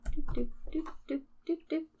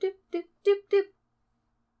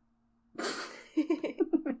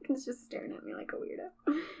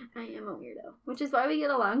which is why we get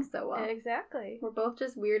along so well. Exactly. We're both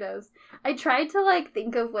just weirdos. I tried to, like,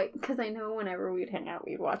 think of, like, because I know whenever we'd hang out,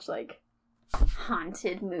 we'd watch, like,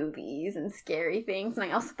 haunted movies and scary things, and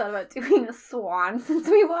I also thought about doing a swan since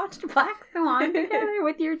we watched Black Swan together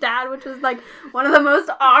with your dad, which was, like, one of the most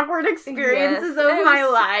awkward experiences of my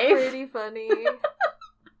life. Pretty funny.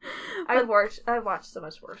 I've watched so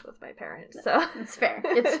much worse with my parents, so it's fair.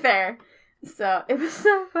 It's fair. So it was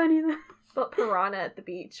so funny though. But piranha at the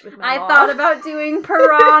beach with my mom. I thought about doing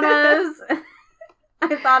piranhas.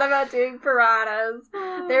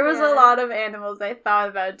 There was a lot of animals I thought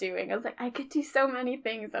about doing. I was like, I could do so many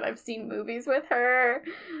things that I've seen movies with her.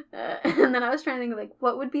 And then I was trying to think, like,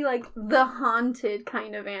 what would be, like, the haunted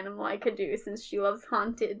kind of animal I could do, since she loves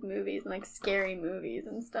haunted movies and, like, scary movies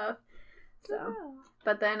and stuff. So,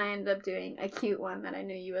 but then I ended up doing a cute one that I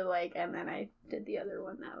knew you would like, and then I did the other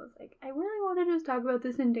one that was like, I really want to just talk about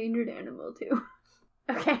this endangered animal, too.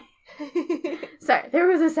 Okay. Sorry, there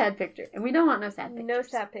was a sad picture, and we don't want no sad pictures. No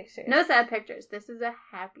sad pictures. No sad pictures. This is a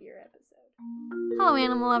happier episode. Hello,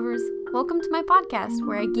 animal lovers. Welcome to my podcast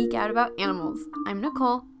where I geek out about animals. I'm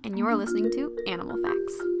Nicole, and you are listening to Animal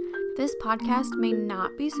Facts. This podcast may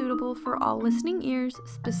not be suitable for all listening ears,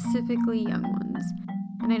 specifically young ones.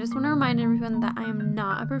 And I just want to remind everyone that I am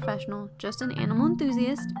not a professional, just an animal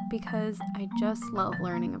enthusiast, because I just love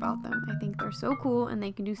learning about them. I think they're so cool, and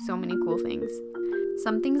they can do so many cool things.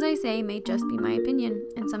 Some things I say may just be my opinion,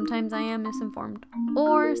 and sometimes I am misinformed.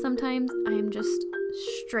 Or sometimes I am just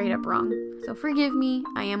straight up wrong. So forgive me,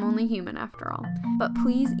 I am only human after all. But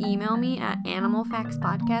please email me at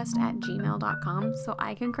animalfactspodcast@gmail.com so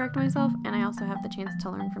I can correct myself, and I also have the chance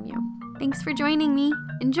to learn from you. Thanks for joining me.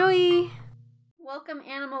 Enjoy! Welcome,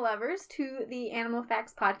 animal lovers, to the Animal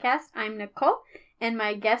Facts Podcast. I'm Nicole, and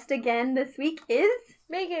my guest again this week is...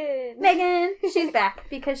 Megan! She's back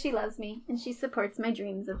because she loves me, and she supports my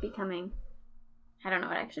dreams of becoming... I don't know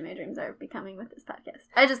what actually my dreams are of becoming with this podcast.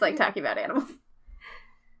 I just like talking about animals.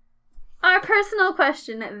 Our personal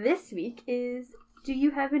question this week is, do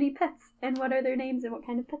you have any pets? And what are their names and what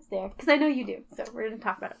kind of pets they are? Because I know you do, so we're going to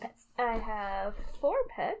talk about our pets. I have 4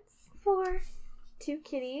 pets. 2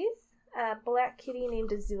 kitties. A black kitty named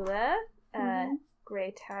Azula, a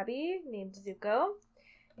gray tabby named Zuko,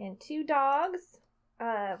 and 2 dogs.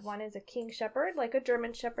 One is a king shepherd, like a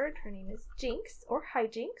German shepherd. Her name is Jinx, or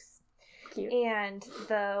Hijinks. Cute. And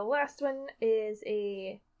the last one is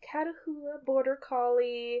a Catahoula border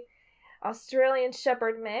collie, Australian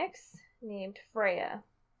shepherd mix named Freya.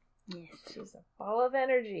 Yes. She's a ball of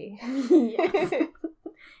energy. Yes.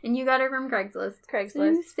 And you got her from Craigslist. So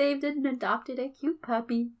you Craigslist. saved it and adopted a cute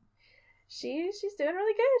puppy. She's doing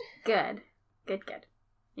really good. Good.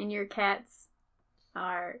 And your cats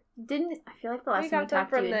are... I feel like the last We time got them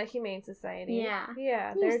talked from to you... the Humane Society. Yeah.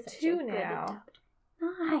 Yeah, You're they're such a 2 good now. adopter.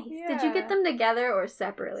 Nice. Yeah. Did you get them together or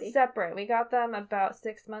separately? Separate. We got them about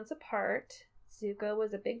 6 months apart. Zuko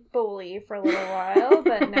was a big bully for a little while,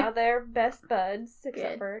 but now they're best buds,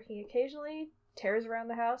 except for he occasionally tears around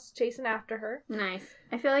the house chasing after her. Nice.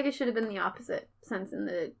 I feel like it should have been the opposite, since in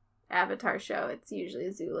the Avatar show, it's usually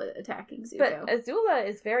Azula attacking Zuko. But Azula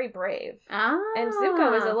is very brave. Ah. And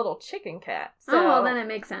Zuko is a little chicken cat. So... Oh, well, then it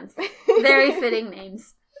makes sense. Very fitting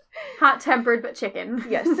names. Hot-tempered, but chicken.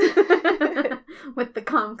 Yes. With the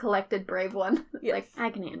calm, collected, brave one. It's Yes. like, I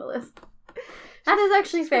can handle this. That is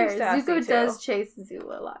actually she's fair. pretty sassy, Zuko too. does chase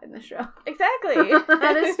Azula a lot in the show. Exactly.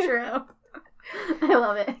 That is true. I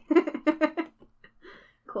love it.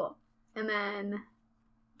 Cool. And then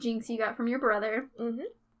Jinx you got from your brother. Mm-hmm.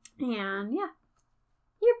 And yeah.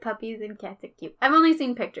 Your puppies and cats are cute. I've only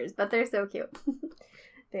seen pictures, but they're so cute.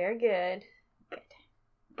 They're good.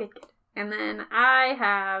 Good. And then I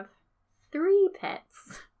have 3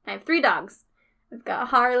 pets. I have 3 dogs. I've got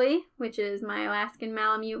Harley, which is my Alaskan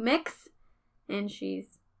Malamute mix. And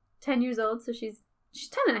she's 10 years old, so she's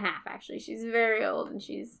 10 and a half, actually. She's very old, and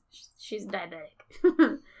she's diabetic.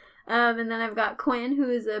 And then I've got Quinn, who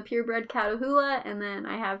is a purebred Catahoula, and then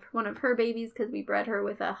I have one of her babies, because we bred her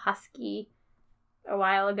with a husky a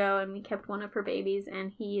while ago, and we kept one of her babies,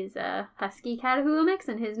 and he is a husky Catahoula mix,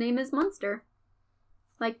 and his name is Munster.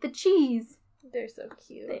 Like the cheese. They're so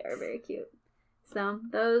cute. They are very cute. So,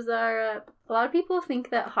 those are, a lot of people think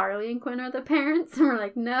that Harley and Quinn are the parents, and we're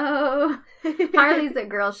like, no. Harley's a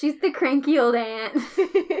girl. She's the cranky old aunt.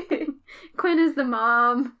 Quinn is the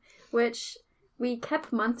mom, which we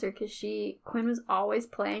kept Munster because Quinn was always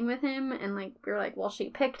playing with him, and like, we were like, well, she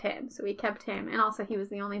picked him, so we kept him, and also he was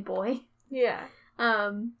the only boy. Yeah.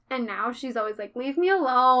 And now she's always like, leave me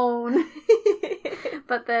alone.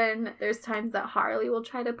 But then there's times that Harley will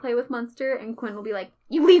try to play with Munster, and Quinn will be like,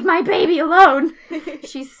 you leave my baby alone.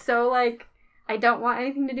 She's so like, I don't want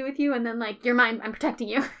anything to do with you, and then, like, you're mine, I'm protecting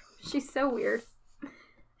you. She's so weird. I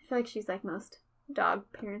feel like she's like most dog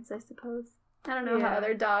parents, I suppose. I don't know how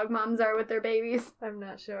other dog moms are with their babies. I'm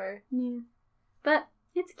not sure. Yeah. But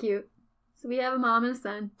it's cute. So we have a mom and a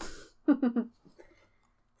son. So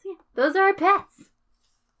yeah, those are our pets.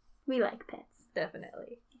 We like pets.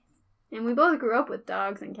 Definitely. And we both grew up with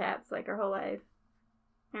dogs and cats, like, our whole life.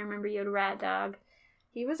 I remember you had a rat dog.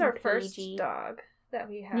 He was our first dog that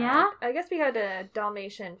we had. Yeah? I guess we had a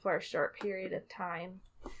Dalmatian for a short period of time.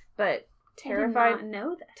 But I did not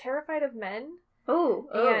know that. terrified of men. Oh.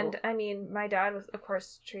 And, I mean, my dad was, of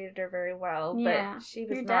course, treated her very well. Yeah. But she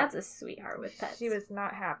was Your dad's a sweetheart with pets. She was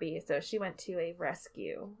not happy, so she went to a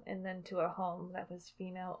rescue and then to a home that was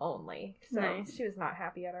female only. So Nice. she was not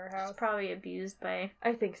happy at our house. She's probably abused by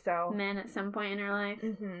I think so. men at some point in her life.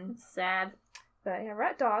 Mm-hmm. It's sad. But yeah,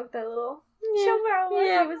 Rat Dog, that little Yeah. Chihuahua,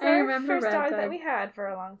 Yeah, he was I our remember first Rat dog Dog. that we had for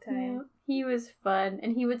a long time. Yeah. He was fun,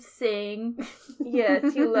 and he would sing.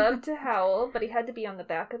 Yes, he loved to howl, but he had to be on the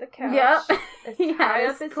back of the couch. Yep. As He high had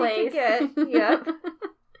up his as place. he could get. Yep.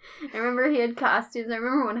 I remember he had costumes. I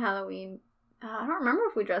remember one Halloween. I don't remember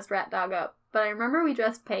if we dressed Rat Dog up, but I remember we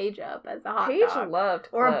dressed Paige up as a hot Paige dog. loved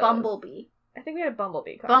Or a clothes. bumblebee. I think we had a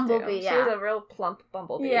bumblebee costume. Bumblebee, She yeah. was a real plump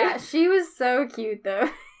bumblebee. Yeah, she was so cute, though.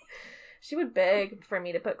 She would beg for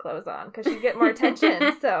me to put clothes on because she'd get more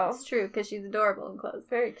attention. So It's true, because she's adorable in clothes.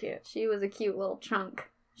 very cute. She was a cute little chunk.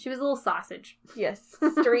 She was a little sausage. Yes,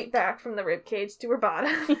 straight back from the rib cage to her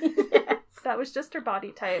bottom. Yes. That was just her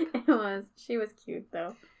body type. It was. She was cute,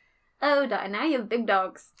 though. Oh, now you have big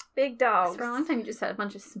dogs. Big 'Cause dogs. for a long time, you just had a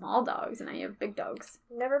bunch of small dogs, and now you have big dogs.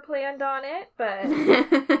 Never planned on it, but Yeah.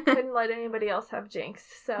 couldn't let anybody else have Jinx.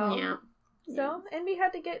 So and we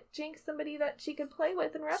had to get Jinx somebody that she could play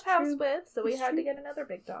with and It's roughhouse true. with, so we It's had true. to get another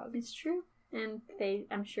big dog. It's true. And they,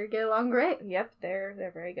 I'm sure, get along great. Yep,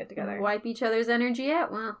 they're very good together. Wipe each other's energy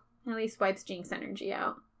out. Well, at least wipes Jinx energy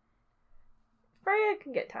out. Freya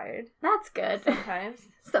can get tired That's good. sometimes.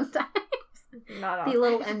 Sometimes. Not The often.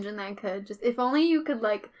 little engine that could just, if only you could,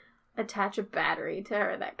 like, attach a battery to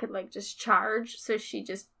her that could, like, just charge so she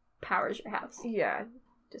just powers your house. Yeah,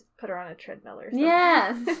 just put her on a treadmill or something.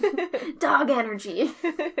 Yes. Dog energy.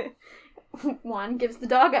 1 gives the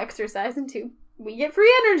dog exercise, and 2, we get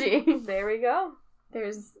free energy. There we go.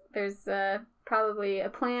 There's probably a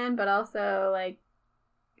plan, but also, like,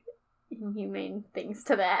 inhumane things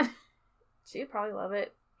to that. She'd probably love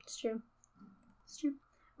it. It's true. It's true.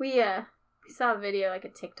 We saw a video, like a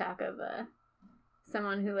TikTok of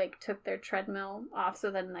someone who, like, took their treadmill off, so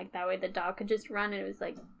then, like, that way the dog could just run, and it was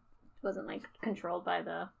like, wasn't, like, controlled by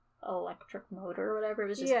the electric motor or whatever. It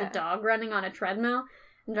was just Yeah. the dog running on a treadmill.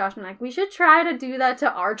 And Josh and I'm like, we should try to do that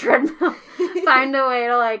to our treadmill. Find a way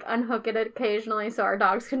to, like, unhook it occasionally so our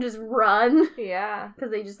dogs can just run. Yeah.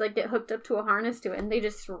 Because they just, like, get hooked up to a harness to it, and they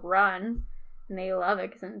just run. And they love it,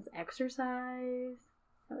 because then it's exercise.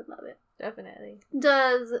 I would love it. Definitely.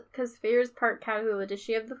 Because Fear's part Cahoola, does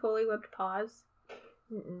she have the fully webbed paws?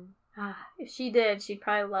 Mm-mm. If she did, she'd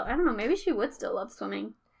probably love, I don't know, maybe she would still love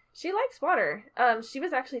swimming. She likes water. She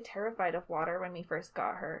was actually terrified of water when we first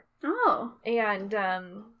got her. Oh. And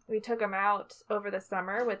we took them out over the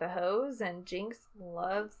summer with a hose, and Jinx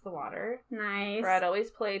loves the water. Nice. Brad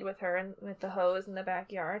always played with her and with the hose in the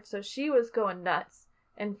backyard, so she was going nuts.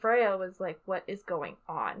 And Freya was like, what is going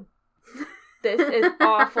on? This is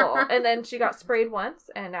awful. And then she got sprayed once,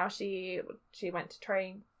 and now she went to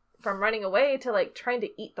try from running away to, like, trying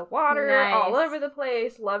to eat the water Nice. all over the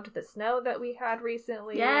place. Loved the snow that we had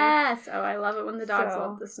recently. Yes. Oh, I love it when the dogs So,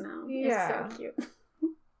 love the snow. yeah. It's so cute.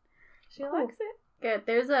 She likes it. Good.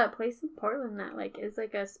 There's a place in Portland that, like, is,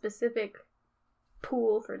 like, a specific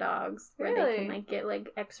pool for dogs where they Really? can, like, get, like,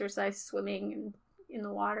 exercise swimming and in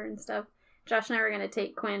the water and stuff. Josh and I were going to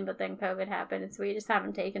take Quinn, but then COVID happened, and so we just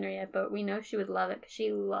haven't taken her yet, but we know she would love it because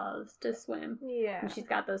she loves to swim. Yeah. And she's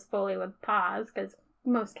got those fully webbed paws, because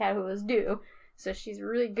most Cahoolas do, so she's a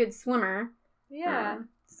really good swimmer. Yeah.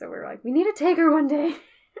 So we're like, we need to take her one day.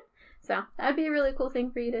 So that'd be a really cool thing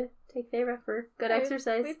for you to take Feyre for good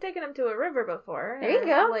exercise. We've taken them to a river before. There you and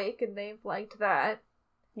go. A lake, and they've liked that.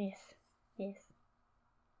 Yes. Yes.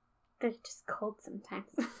 They're just cold sometimes.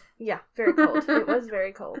 Yeah, very cold. It was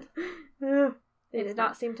very cold. They It's did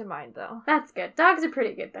not seem to mind, though. That's good. Dogs are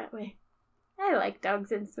pretty good that way. I like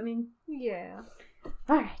dogs in swimming. Yeah.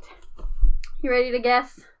 Alright. You ready to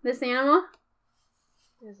guess this animal?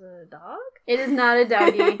 Is it a dog? It is not a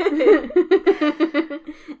doggy.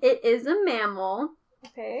 It is a mammal.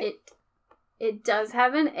 Okay. It does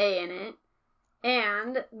have an A in it.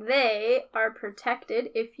 And they are protected.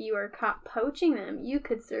 If you are caught poaching them, you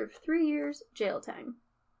could serve 3 years jail time.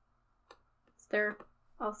 It's their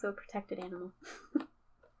Also a protected animal. A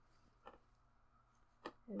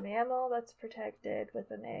mammal that's protected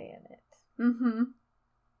with an A in it. Mm-hmm.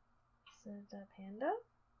 Is it a panda?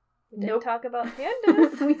 We Nope. didn't talk about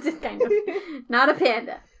pandas. We did kind of. Not a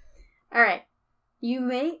panda. All right. You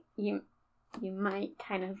might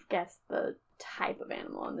kind of guess the type of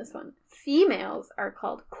animal on this one. Females are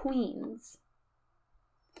called queens.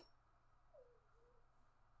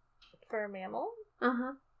 For a mammal?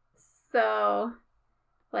 Uh-huh. So,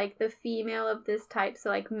 like, the female of this type, so,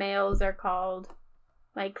 like, males are called,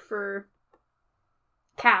 like, for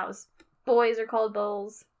cows. Boys are called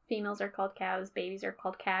bulls. Females are called cows. Babies are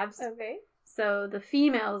called calves. Okay. So, the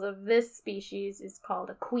females of this species is called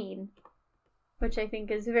a queen, which I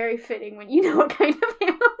think is very fitting when you know what kind of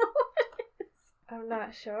animal it is. I'm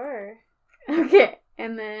not sure. Okay.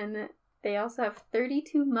 And then they also have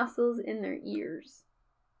 32 muscles in their ears.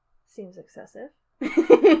 Seems excessive.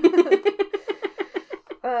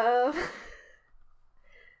 Fair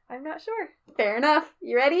I'm not sure. enough.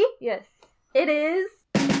 You ready? Yes. It is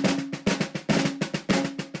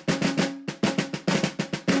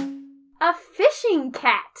a fishing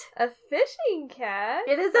cat. A fishing cat?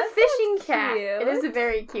 It is That a fishing sounds cat. cute. It is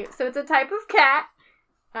very cute. So it's a type of cat,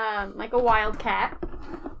 like a wild cat.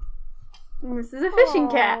 And this is a fishing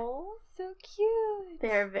cat. Aw, so cute.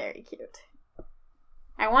 They're very cute.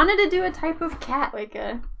 I wanted to do a type of cat, like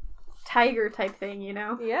a tiger type thing, you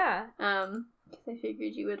know? Yeah, Because I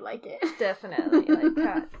figured you would like it. definitely like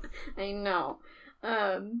cats. I know.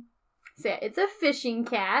 So yeah, it's a fishing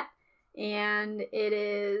cat, and it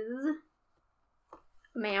is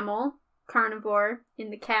a mammal, carnivore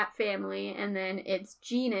in the cat family, and then its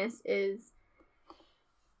genus is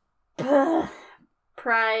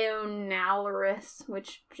Prionalurus,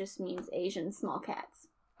 which just means Asian small cats.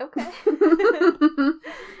 Okay.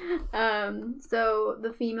 So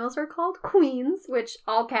the females are called queens, which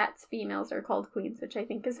all cats' females are called queens, which I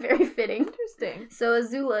think is very fitting. Interesting. So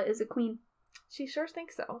Azula is a queen. She sure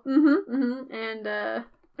thinks so. And the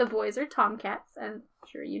boys are tomcats, I'm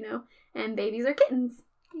sure you know, and babies are kittens.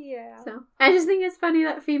 Yeah. So I just think it's funny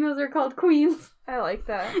that females are called queens. I like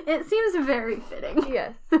that. It seems very fitting.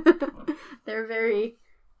 Yes. They're very,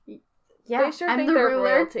 yeah. They sure I'm think the they're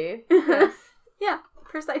ruler. royalty. Yes. Yeah,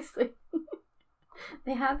 precisely.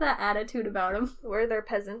 They have that attitude about them. We're their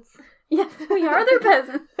peasants. Yes, we are their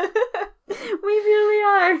peasants. We really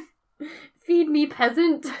are. Feed me,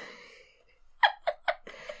 peasant.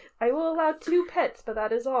 I will allow 2 pets, but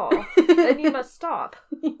that is all. Then you must stop.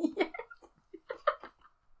 Yes.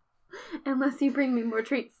 Unless you bring me more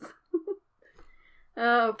treats.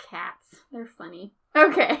 Oh, cats. They're funny.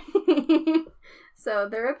 Okay. So,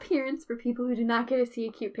 their appearance for people who do not get to see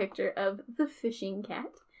a cute picture of the fishing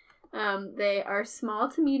cat. They are small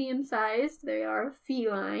to medium sized. They are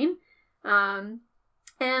feline. And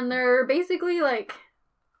they're basically like,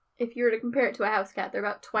 if you were to compare it to a house cat, they're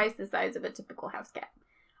about twice the size of a typical house cat.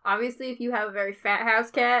 Obviously, if you have a very fat house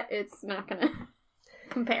cat, it's not gonna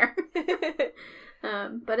compare.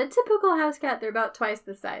 But a typical house cat, they're about twice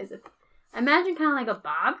the size. Imagine kind of like a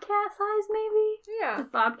bobcat size, maybe? Yeah. 'Cause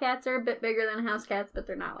bobcats are a bit bigger than house cats, but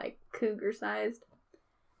they're not like cougar sized.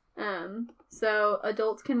 So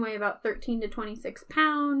adults can weigh about 13 to 26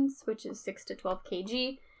 pounds, which is 6 to 12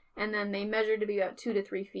 kg. And then they measure to be about 2 to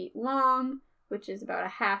 3 feet long, which is about a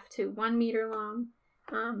half to 1 meter long.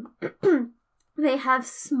 They have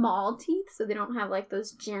small teeth, so they don't have like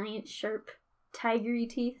those giant, sharp, tigery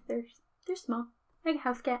teeth. They're small, like a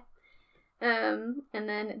house cat. And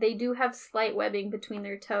then they do have slight webbing between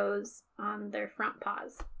their toes on their front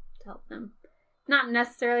paws to help them. Not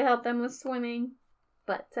necessarily help them with swimming,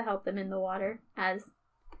 but to help them in the water, as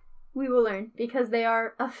we will learn, because they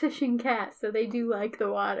are a fishing cat, so they do like the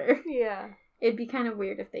water. Yeah. It'd be kind of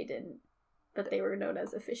weird if they didn't, but they were known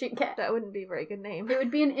as a fishing cat. That wouldn't be a very good name. It would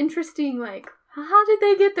be an interesting, like, how did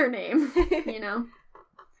they get their name? You know?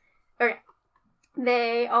 Okay.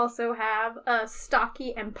 They also have a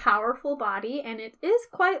stocky and powerful body, and it is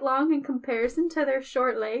quite long in comparison to their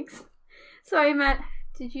short legs. So I met,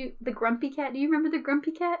 the grumpy cat, do you remember the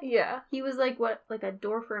grumpy cat? Yeah. He was like, like a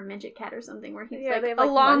dwarf or a midget cat or something, where he was Yeah, they like have,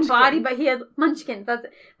 a like, long body, munchkins. but he had munchkins, that's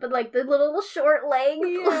it. But like the little short legs,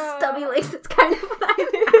 little Yeah. stubby legs, it's kind of what I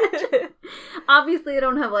imagine. Obviously, they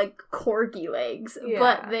don't have like corgi legs, Yeah.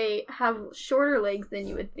 but they have shorter legs than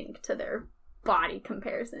you would think to their body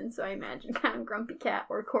comparison. So I imagine kind of grumpy cat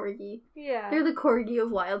or corgi. Yeah. They're the corgi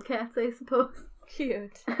of wildcats, I suppose.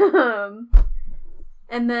 Cute.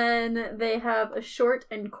 And then they have a short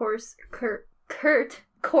and coarse coat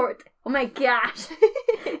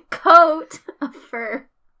of fur.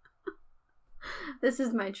 This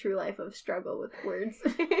is my true life of struggle with words.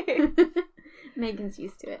 Megan's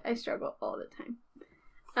used to it. I struggle all the time.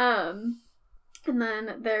 And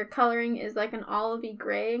then their coloring is like an olivey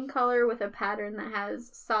gray in color with a pattern that has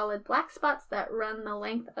solid black spots that run the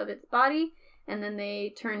length of its body, and then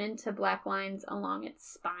they turn into black lines along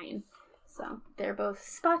its spine. So they're both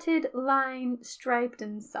spotted, line, striped,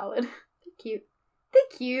 and solid. They're cute.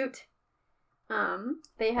 They're cute.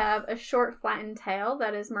 They have a short flattened tail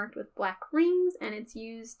that is marked with black rings, and it's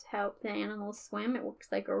used to help the animals swim. It works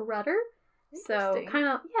like a rudder. So kind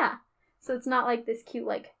of, yeah. So it's not like this cute,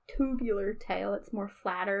 like, tubular tail. It's more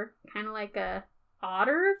flatter, kind of like a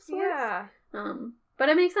otter of sorts. Yeah. But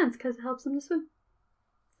it makes sense because it helps them to swim.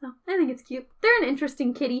 So I think it's cute. They're an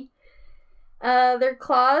interesting kitty. Their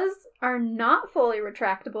claws are not fully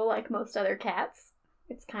retractable like most other cats.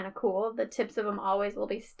 It's kind of cool. The tips of them always will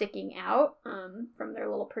be sticking out from their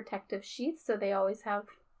little protective sheath, so they always have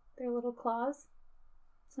their little claws.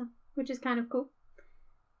 So, which is kind of cool.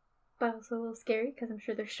 But also a little scary because I'm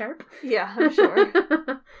sure they're sharp. Yeah, I'm sure.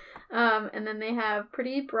 And then they have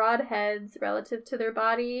pretty broad heads relative to their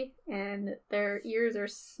body, and their ears are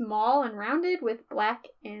small and rounded with black,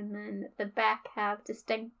 and then the back have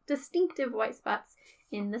distinctive white spots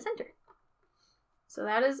in the center. So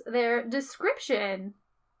that is their description.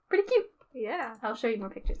 Pretty cute. Yeah. I'll show you more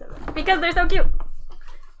pictures of them because they're so cute.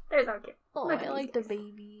 They're so cute. Oh, Look I at like these the guys.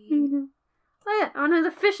 baby. Mm-hmm. Look at that. One has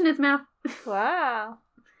a fish in its mouth. Wow.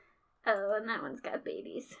 Oh, and that one's got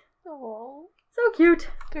babies. Oh. So cute.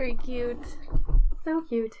 Very cute. So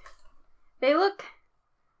cute. They look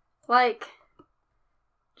like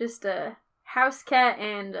just a house cat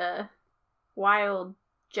and a wild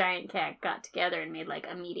giant cat got together and made like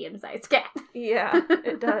a medium-sized cat. Yeah,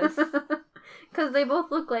 it does. Because they both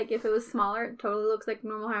look like, if it was smaller, it totally looks like a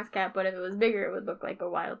normal house cat, but if it was bigger, it would look like a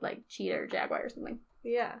wild, like, cheetah or jaguar or something.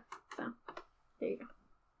 Yeah. So, there you go.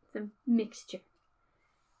 It's a mixture.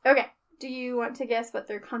 Okay. Do you want to guess what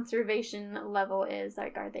their conservation level is?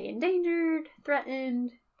 Like, are they endangered,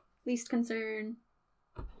 threatened, least concern?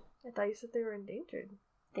 I thought you said they were endangered.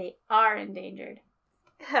 They are endangered.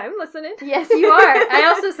 I'm listening. Yes, you are. I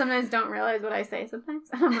also sometimes don't realize what I say sometimes.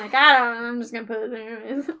 I'm like, I don't know, I'm just going to put it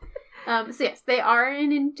in. So yes, they are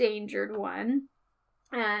an endangered one.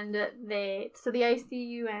 And the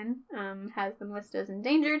ICUN has them listed as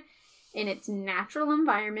endangered in its natural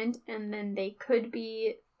environment, and then they could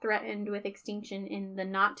be threatened with extinction in the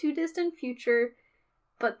not too distant future,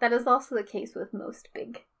 but that is also the case with most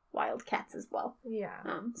big wild cats as well. Yeah.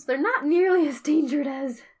 So they're not nearly as endangered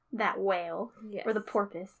as that whale or the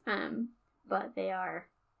porpoise, but they are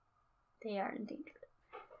endangered.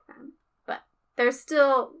 But there's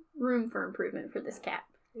still room for improvement for this cat.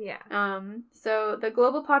 Yeah. So the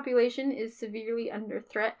global population is severely under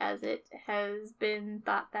threat, as it has been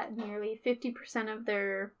thought that nearly 50% of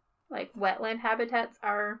their like wetland habitats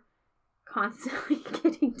are constantly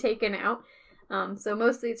getting taken out. So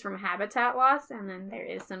mostly it's from habitat loss, and then there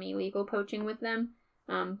is some illegal poaching with them.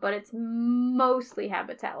 But it's mostly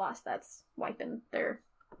habitat loss that's wiping their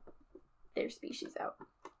species out.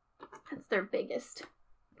 That's their biggest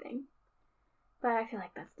thing. But I feel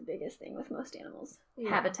like that's the biggest thing with most animals. Yeah.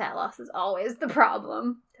 Habitat loss is always the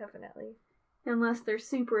problem. Definitely. Unless they're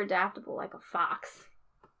super adaptable like a fox.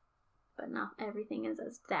 But not everything is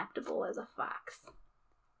as adaptable as a fox.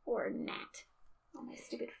 Or a gnat. All my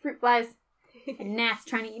stupid fruit flies. And gnats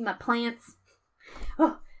trying to eat my plants.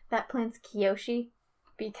 Oh, that plant's Kyoshi.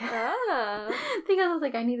 Because I was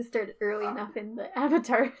like, I need to start early enough in the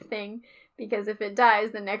Avatar thing. Because if it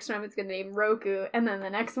dies, the next one it's going to name Roku. And then the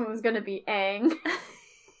next one was going to be Aang.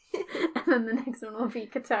 And then the next one will be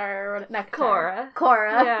Katara. Or not Katara.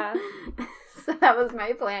 Korra. Yeah. So that was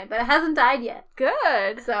my plan. But it hasn't died yet.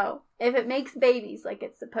 Good. So if it makes babies like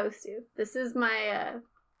it's supposed to. This is my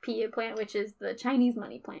Pia plant, which is the Chinese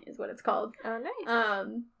money plant is what it's called. Oh, nice.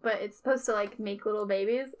 But it's supposed to like make little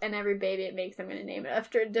babies. And every baby it makes, I'm going to name it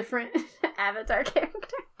after a different Avatar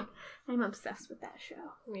character. I'm obsessed with that show.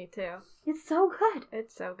 Me too. It's so good.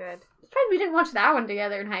 It's so good. I'm surprised we didn't watch that one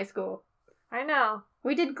together in high school. I know.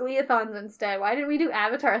 We did Glee-a-thons instead. Why didn't we do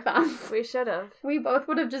Avatar-thons? We should have. We both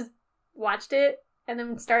would have just watched it and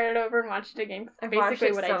then started over and watched it again. I've basically watched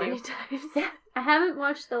it what so I do. many times. Yeah. I haven't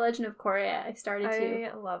watched The Legend of Korra yet. I started to.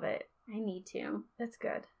 I love it. I need to. It's good.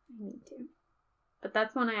 I need to. But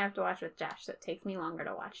that's one I have to watch with Josh, so it takes me longer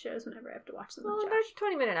to watch shows whenever I have to watch them with Josh.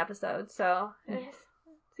 There's 20-minute episodes, so Yes.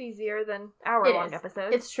 it's easier than hour-long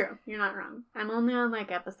episodes. It's true. You're not wrong. I'm only on,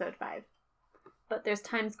 like, episode 5. But there's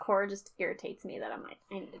times Korra just irritates me that I'm like,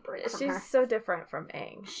 I need a break from her. She's so different from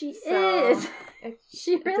Aang. She is.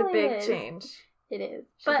 She really is. It's a big change. It is.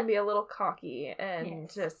 She can be a little cocky and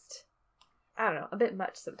just... I don't know, a bit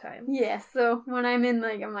much sometimes. Yeah, so when I'm in,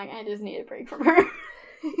 like, I'm like, I just need a break from her.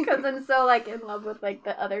 Because I'm so, like, in love with, like,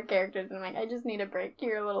 the other characters. And I'm like, I just need a break.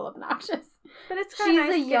 You're a little obnoxious. But it's kind of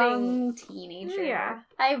nice She's a young teenager. Yeah.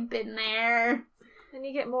 I've been there. And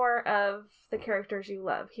you get more of the characters you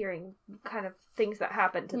love, hearing kind of things that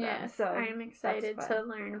happen to them. Yes, So I'm excited to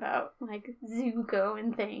learn about, like, Zuko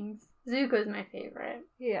and things. Zuko's my favorite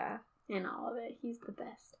yeah. in all of it. He's the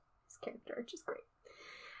best. His character arc is great.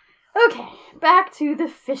 Okay, back to the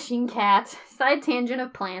fishing cat. Side tangent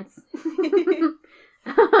of plants.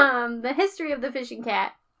 The history of the fishing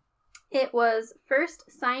cat. It was first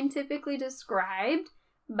scientifically described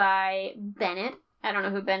by Bennett. I don't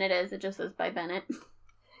know who Bennett is. It just says by Bennett.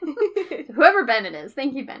 Whoever Bennett is.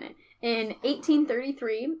 Thank you, Bennett. In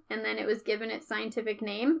 1833, and then it was given its scientific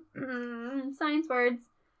name. Science words.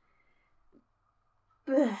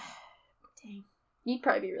 Dang. You'd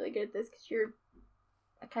probably be really good at this because you're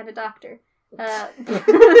a kind of doctor.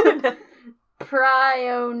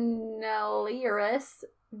 Prionelurus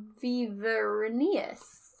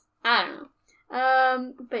vivernius. I don't know.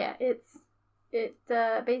 But yeah, it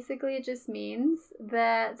basically it just means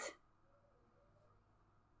that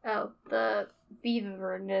the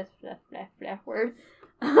vivernius word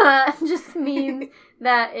just means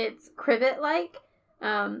that it's crivet-like.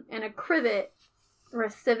 And a crivet, or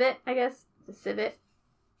a civet, I guess, it's a civet,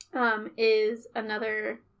 is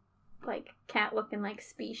another, like, cat-looking, like,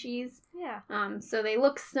 species. Yeah. So they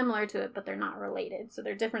look similar to it, but they're not related. So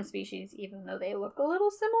they're different species, even though they look a little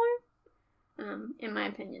similar. In my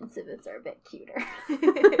opinion, civets are a bit cuter.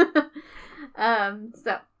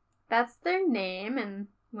 So that's their name, and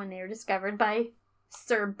when they were discovered by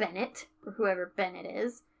Sir Bennett, or whoever Bennett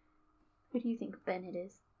is. Who do you think Bennett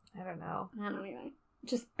is? I don't know. I don't even.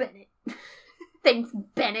 Just Bennett. Thanks,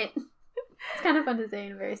 Bennett. It's kind of fun to say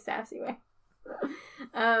in a very sassy way.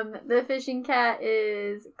 The fishing cat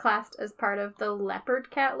is classed as part of the leopard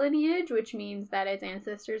cat lineage, which means that its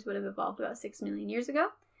ancestors would have evolved about 6 million years ago.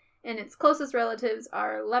 And its closest relatives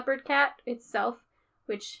are leopard cat itself,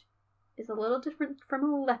 which is a little different from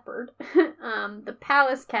a leopard, the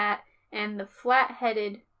Pallas cat, and the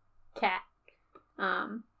flat-headed cat.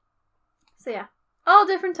 So yeah, all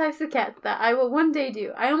different types of cats that I will one day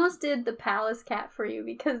do. I almost did the Pallas cat for you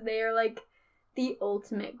because they are like the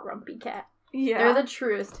ultimate grumpy cat. Yeah. They're the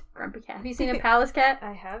truest grumpy cat. Have you seen a Pallas cat?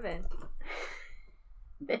 I haven't.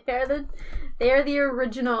 They are the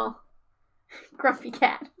original grumpy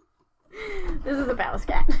cat. This is a Pallas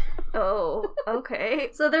cat. Oh, okay.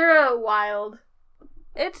 So they're a wild.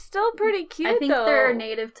 It's still pretty cute, I think though. they're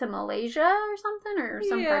native to Malaysia or something, or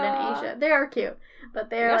some part in Asia. They are cute, but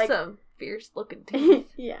they're like some fierce-looking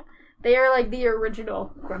teeth. yeah, they are like the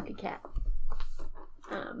original grumpy cat.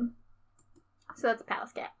 So that's a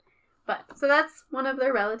Pallas cat. So that's one of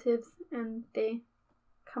their relatives, and they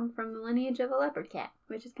come from the lineage of a leopard cat,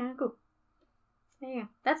 which is kind of cool. There you go.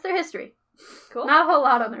 That's their history. Cool. Not a whole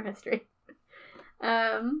lot on their history.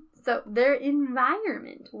 So their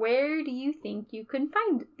environment. Where do you think you can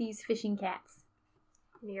find these fishing cats?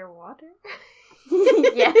 Near water?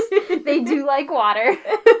 Yes, they do like water.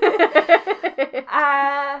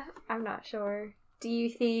 I'm not sure. Do you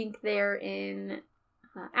think they're in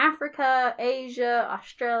Africa, Asia,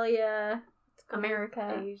 Australia,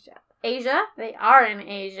 America? Asia? They are in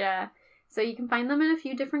Asia. So you can find them in a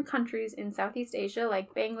few different countries in Southeast Asia,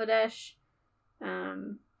 like Bangladesh,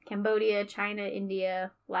 Cambodia, China,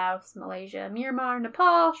 India, Laos, Malaysia, Myanmar,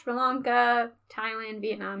 Nepal, Sri Lanka, Thailand,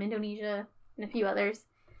 Vietnam, Indonesia, and a few others.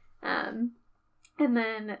 And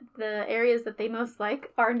then the areas that they most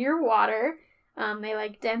like are near water. They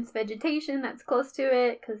like dense vegetation that's close to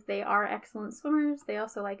it because they are excellent swimmers. They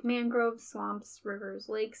also like mangroves, swamps, rivers,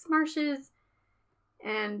 lakes, marshes,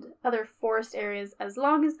 and other forest areas as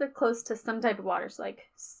long as they're close to some type of water. So like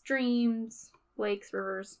streams, lakes,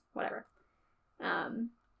 rivers, whatever. And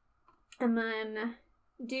then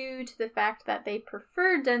due to the fact that they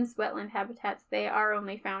prefer dense wetland habitats, they are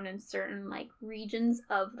only found in certain like regions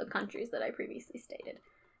of the countries that I previously stated.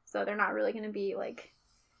 So they're not really going to be like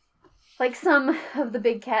some of the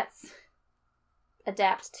big cats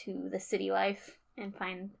adapt to the city life and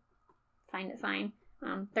find it fine.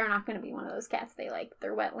 They're not going to be one of those cats. They like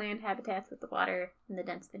their wetland habitats with the water and the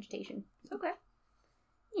dense vegetation. Okay.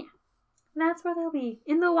 Yeah. That's where they'll be.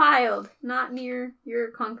 In the wild, not near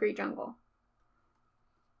your concrete jungle.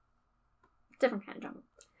 Different kind of jungle.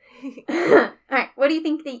 Alright, what do you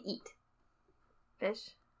think they eat?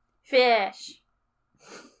 Fish.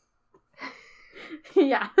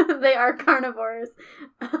 Yeah, they are carnivores.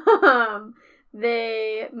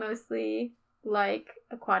 They mostly like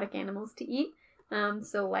aquatic animals to eat.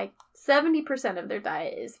 So like 70% of their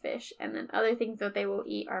diet is fish, and then other things that they will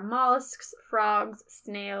eat are mollusks, frogs,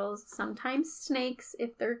 snails, sometimes snakes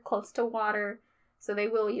if they're close to water. So they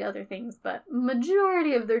will eat other things, but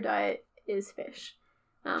majority of their diet is fish.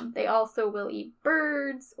 They also will eat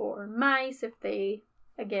birds or mice if they,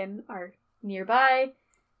 again, are nearby.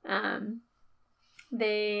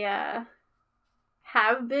 They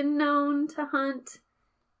have been known to hunt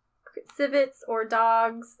civets or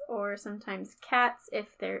dogs or sometimes cats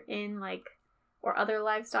if they're in, like, or other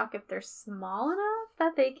livestock if they're small enough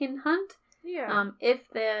that they can hunt. Yeah. If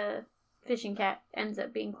the fishing cat ends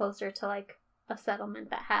up being closer to, like, a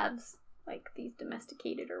settlement that has, like, these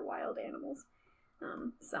domesticated or wild animals.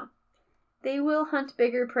 So they will hunt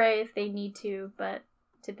bigger prey if they need to, but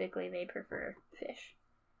typically they prefer fish.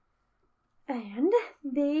 And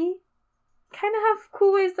they kind of have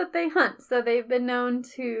cool ways that they hunt. So they've been known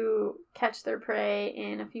to catch their prey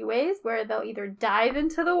in a few ways, where they'll either dive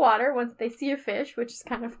into the water once they see a fish, which is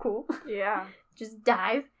kind of cool. Yeah. Just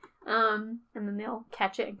dive, and then they'll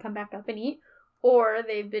catch it and come back up and eat. Or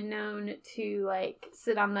they've been known to, like,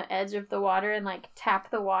 sit on the edge of the water and, like, tap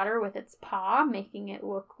the water with its paw, making it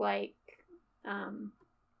look like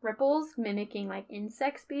ripples, mimicking, like,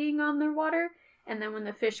 insects being on the water. And then when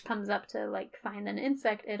the fish comes up to, like, find an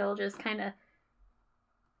insect, it'll just kind of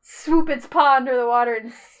swoop its paw under the water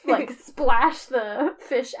and, like, splash the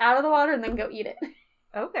fish out of the water and then go eat it.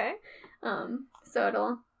 Okay. So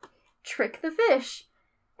it'll trick the fish.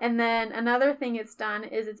 And then another thing it's done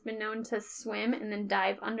is it's been known to swim and then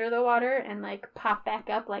dive under the water and, like, pop back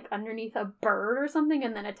up, like, underneath a bird or something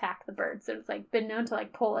and then attack the bird. So it's, like, been known to,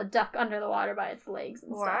 like, pull a duck under the water by its legs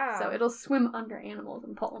and stuff. So it'll swim under animals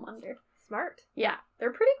and pull them under. Smart. Yeah,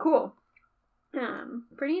 they're pretty cool.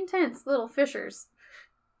 Pretty intense little fishers.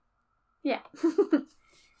 Yeah.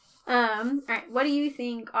 Alright, what do you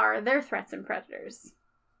think are their threats and predators?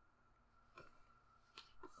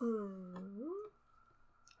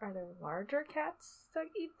 Are there larger cats that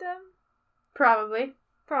eat them? Probably.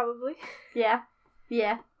 Probably. Yeah.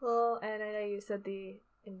 Yeah. Well, and I know you said the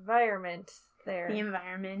environment there. The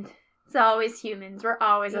environment. It's always humans. We're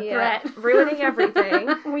always a threat. Ruining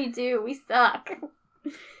everything. We do. We suck.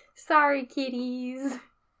 Sorry, kitties.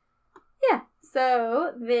 Yeah.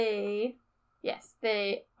 So they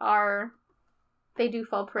do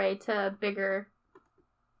fall prey to bigger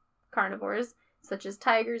carnivores, such as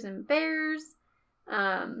tigers and bears.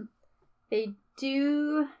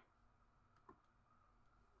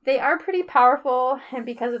 They are pretty powerful, and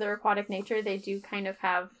because of their aquatic nature, they do kind of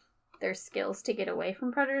have their skills to get away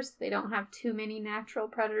from predators. They don't have too many natural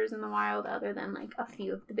predators in the wild, other than, like, a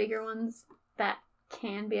few of the bigger ones that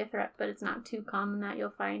can be a threat, but it's not too common that you'll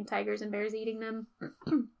find tigers and bears eating them.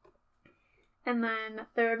 And then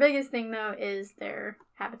their biggest thing, though, is their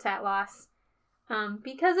habitat loss.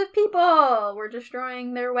 Because of people! We're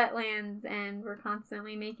destroying their wetlands, and we're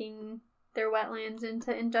constantly making their wetlands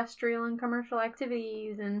into industrial and commercial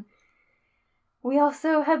activities, and we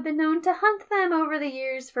also have been known to hunt them over the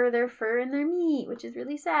years for their fur and their meat, which is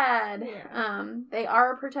really sad. Yeah. They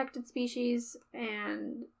are a protected species,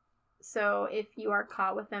 and so if you are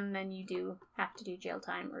caught with them, then you do have to do jail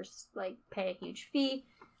time or, like, pay a huge fee.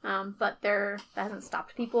 But that hasn't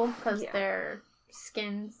stopped people, because their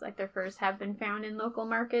skins, like their furs, have been found in local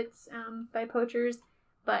markets by poachers.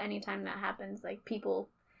 But anytime that happens, like, people,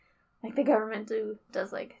 like, the government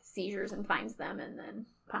does like seizures and fines them and then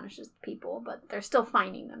punishes the people, but they're still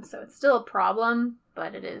fining them, so it's still a problem,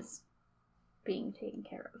 but it is being taken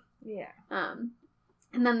care of. Yeah.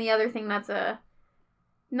 And then the other thing that's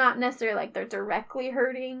not necessarily like they're directly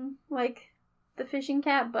hurting, like, the fishing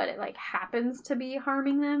cat, but it, like, happens to be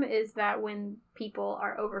harming them, is that when people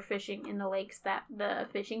are overfishing in the lakes that the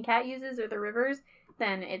fishing cat uses or the rivers,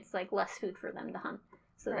 then it's, like, less food for them to hunt.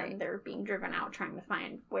 So then they're being driven out trying to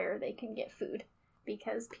find where they can get food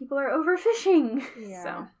because people are overfishing. Yeah.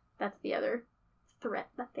 So that's the other threat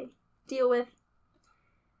that they deal with.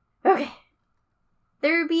 Okay.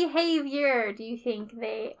 Their behavior. Do you think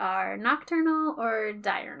they are nocturnal or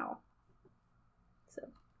diurnal? So,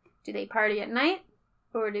 do they party at night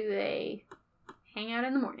or do they hang out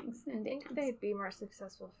in the mornings and I think daytimes? they'd be more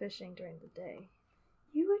successful fishing during the day.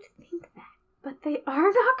 You would think that. But they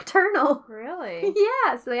are nocturnal. Really?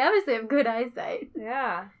 Yeah, so they obviously have good eyesight,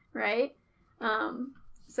 Yeah. right?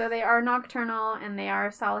 So they are nocturnal and they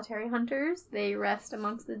are solitary hunters. They rest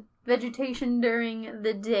amongst the vegetation during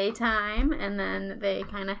the daytime, and then they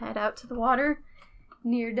kind of head out to the water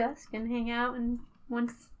near dusk and hang out, and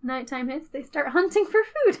once nighttime hits, they start hunting for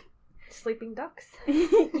food. Sleeping ducks.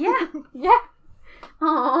 Yeah.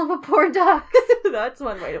 Oh, the poor ducks. That's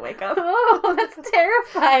one way to wake up. Oh, that's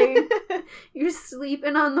terrifying. You're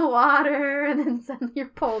sleeping on the water, and then suddenly you're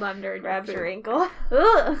pulled under. And Grabs your ankle.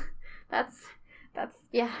 Ugh. That's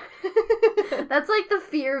yeah. That's like the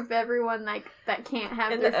fear of everyone like that can't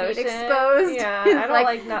have In their the feet ocean. exposed. Yeah, It's I don't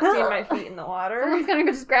like not seeing my feet in the water. Someone's gonna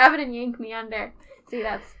just grab it and yank me under. See,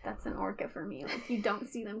 that's an orca for me. Like, you don't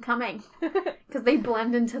see them coming because they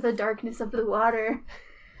blend into the darkness of the water.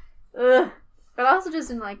 Ugh. But also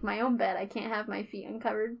just in like my own bed, I can't have my feet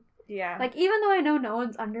uncovered. Yeah. Like, even though I know no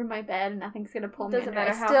one's under my bed and nothing's gonna pull me Doesn't under,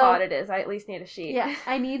 matter I how still, hot it is, I at least need a sheet. yeah,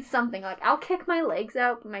 I need something. Like, I'll kick my legs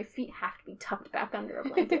out, but my feet have to be tucked back under a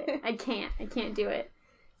blanket. I can't do it.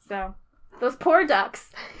 So, those poor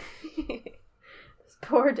ducks. Those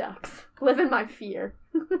poor ducks. Live in my fear.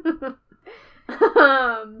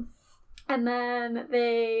 And then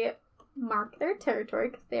they mark their territory,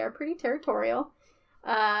 because they are pretty territorial.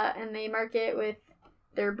 And they mark it with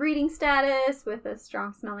their breeding status, with a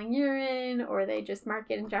strong smelling urine, or they just mark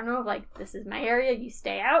it in general, like, this is my area, you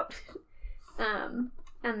stay out. And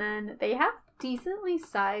then they have decently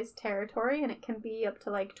sized territory, and it can be up to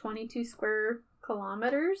like 22 square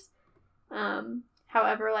kilometers.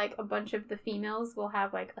 However, like, a bunch of the females will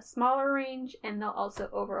have like a smaller range, and they'll also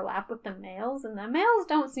overlap with the males, and the males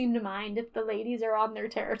don't seem to mind if the ladies are on their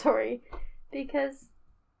territory, because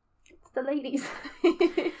the ladies.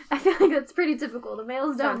 I feel like that's pretty typical. The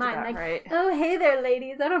males don't Sounds mind. about Like, right. oh, hey there,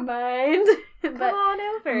 ladies. I don't mind. Come But on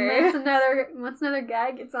over. once another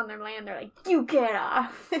guy gets on their land, they're like, you get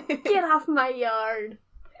off. Get off my yard.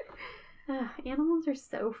 Animals are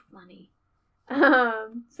so funny.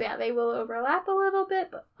 So yeah, they will overlap a little bit,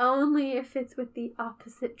 but only if it's with the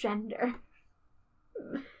opposite gender.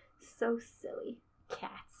 So silly.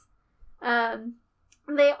 Cats.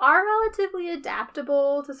 They are relatively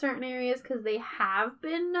adaptable to certain areas because they have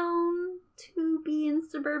been known to be in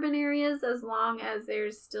suburban areas as long as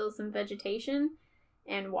there's still some vegetation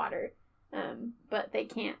and water. But they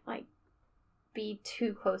can't, like, be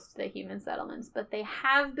too close to the human settlements. But they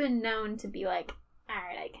have been known to be like,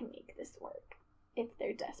 alright, I can make this work if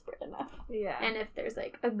they're desperate enough. Yeah. And if there's,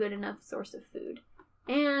 like, a good enough source of food.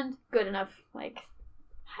 And good enough, like,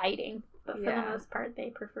 hiding. But for the most part,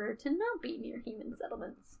 they prefer to not be near human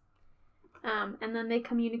settlements. And then they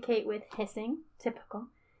communicate with hissing, typical.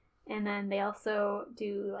 And then they also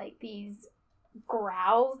do, like, these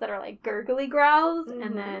growls that are, like, gurgly growls. Mm-hmm.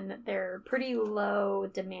 And then they're pretty low,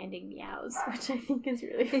 demanding meows, which I think is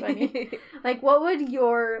really funny. Like, what would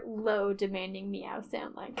your low, demanding meow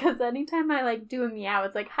sound like? Because anytime I, like, do a meow,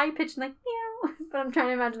 it's, like, high-pitched and, like, meow. But I'm trying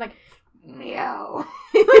to imagine, like, meow.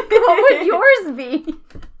 Like, what would yours be?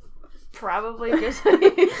 Probably just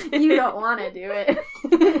you don't want to do it.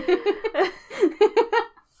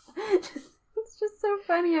 It's just so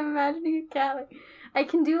funny. I'm imagining a cat. Like, I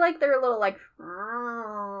can do like their little like, you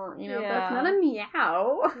know, but it's not a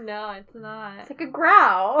meow. No, it's not. It's like a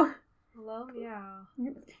growl. Hello, meow.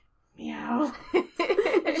 Meow.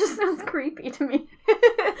 It just sounds creepy to me.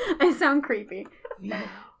 I sound creepy. Meow.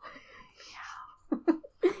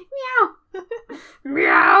 Meow.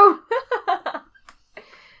 Meow.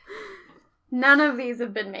 None of these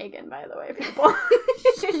have been Megan, by the way, people.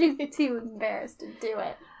 She's too embarrassed to do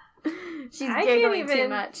it. She's giggling too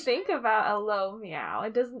much. I can't even think about a low meow.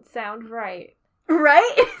 It doesn't sound right.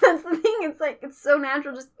 Right? That's the thing. It's like, it's so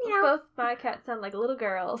natural. Just meow. Both my cats sound like little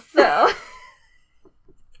girls, so.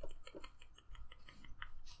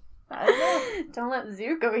 I don't know. Don't let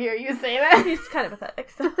Zuko hear you say that. He's kind of pathetic,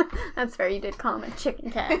 so. That's fair. You did call him a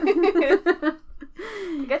chicken cat.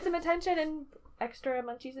 Get some attention and extra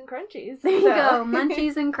munchies and crunchies. There you go.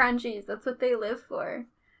 Munchies and crunchies. That's what they live for.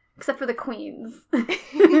 Except for the queens.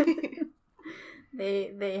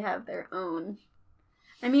 They have their own.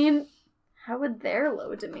 I mean, how would their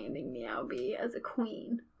low demanding meow be as a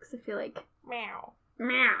queen? Because I feel like, meow.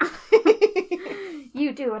 Meow.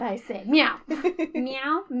 You do what I say. Meow.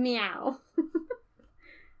 Meow. Meow.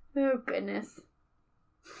 Oh, goodness.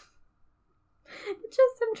 It's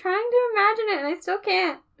just, I'm trying to imagine it and I still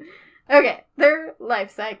can't. Okay, their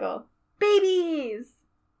life cycle. Babies!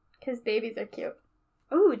 Because babies are cute.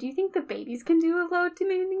 Oh, do you think the babies can do a low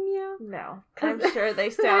demanding meow? No. I'm sure they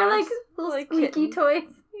sound they're like little like squeaky kittens.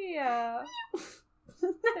 toys. Yeah.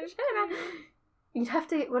 You'd have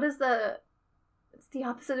to, it's the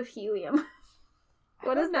opposite of helium.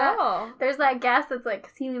 What is that? that? There's that gas that's like,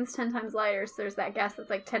 'cause helium's 10 times lighter, so there's that gas that's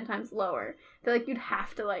like 10 times lower. I feel like you'd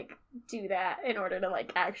have to like do that in order to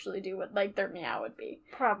like actually do what like their meow would be.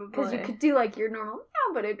 Probably. Because you could do like your normal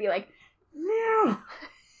meow, but it'd be like, meow.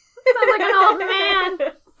 Sounds like an old man.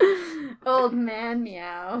 Old man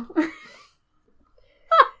meow.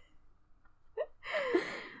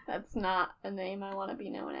 That's not a name I want to be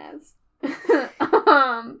known as.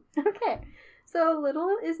 Okay. So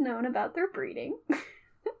little is known about their breeding. I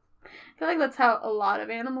feel like that's how a lot of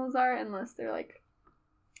animals are, unless they're like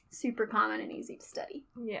super common and easy to study.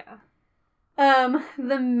 Yeah.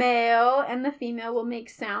 The male and the female will make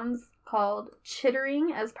sounds called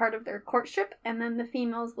chittering as part of their courtship, and then the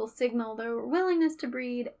females will signal their willingness to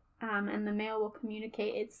breed, and the male will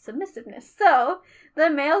communicate its submissiveness. So, the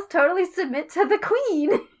males totally submit to the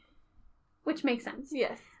queen, which makes sense.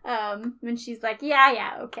 Yes. When she's like,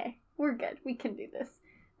 yeah, okay, we're good, we can do this.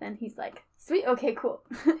 Then he's like, sweet, okay, cool.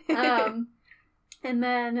 And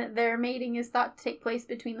then their mating is thought to take place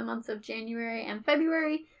between the months of January and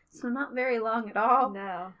February, so not very long at all.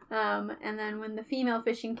 No. And then when the female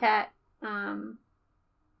fishing cat, the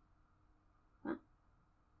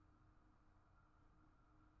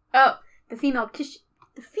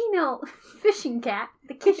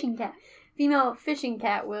female fishing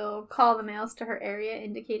cat will call the males to her area,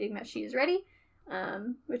 indicating that she is ready,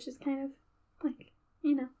 which is kind of like,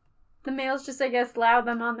 the males just, I guess, allow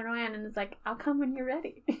them on their land and is like, I'll come when you're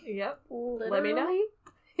ready. Yep. Literally. Let me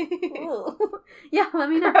know. Yeah, let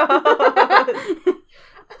me know.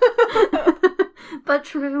 But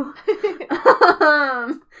true.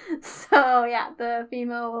 So, yeah, the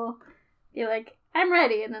female will be like, I'm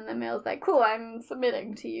ready. And then the male's like, cool, I'm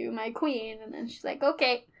submitting to you, my queen. And then she's like,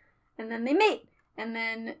 okay. And then they mate. And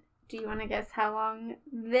then, do you want to guess how long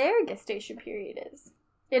their gestation period is?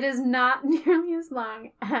 It is not nearly as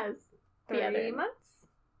long as the other. 3 months?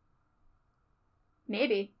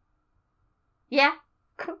 Maybe. Yeah.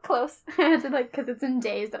 Close. I had to, because it's in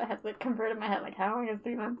days that I had to, convert in my head, how long is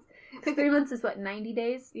 3 months? 3 months is, 90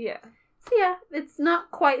 days? Yeah. So, yeah, it's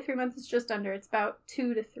not quite 3 months, it's just under. It's about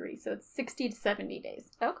 2 to 3, so it's 60 to 70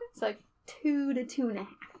 days. Okay. It's 2 to 2.5.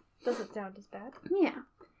 Doesn't sound as bad. Yeah.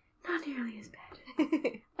 Not nearly as bad.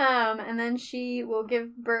 And then she will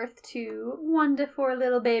give birth to 1 to 4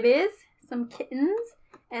 little babies, some kittens,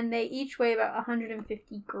 and they each weigh about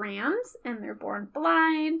 150 grams, and they're born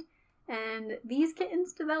blind. And these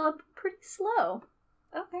kittens develop pretty slow.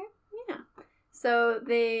 Okay. Yeah. So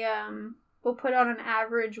they will put on an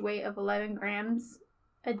average weight of 11 grams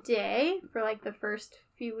a day for the first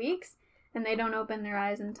few weeks. And they don't open their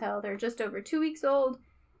eyes until they're just over 2 weeks old.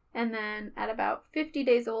 And then at about 50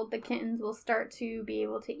 days old, the kittens will start to be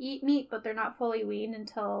able to eat meat, but they're not fully weaned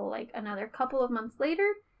until another couple of months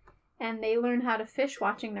later. And they learn how to fish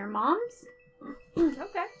watching their moms.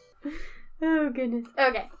 Okay. Oh, goodness.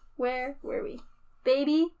 Okay. Where were we?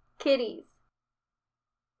 Baby kitties.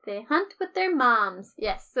 They hunt with their moms.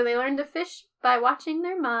 Yes, so they learn to fish by watching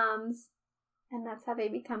their moms. And that's how they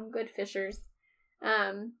become good fishers.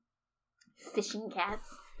 Fishing cats.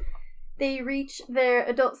 They reach their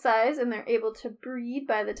adult size and they're able to breed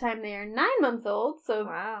by the time they are 9 months old. So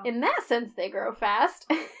wow. In that sense, they grow fast.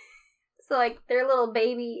 So their little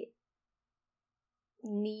baby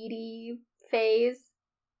needy phase.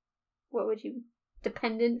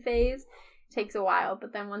 Dependent phase takes a while,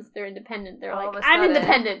 but then once they're independent, they're I'm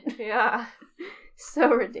independent. Yeah.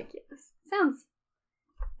 So ridiculous. Sounds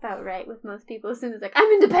about right with most people. As soon as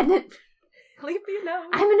I'm independent. Leave me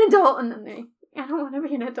alone. I'm an adult, and then I don't want to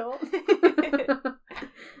be an adult.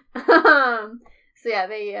 So yeah,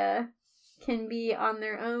 they can be on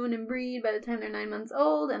their own and breed by the time they're 9 months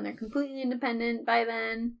old, and they're completely independent by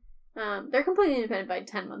then. They're completely independent by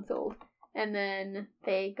 10 months old. And then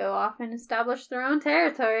they go off and establish their own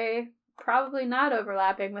territory. Probably not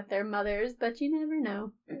overlapping with their mothers, but you never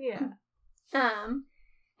know. Yeah.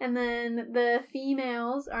 And then the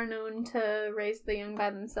females are known to raise the young by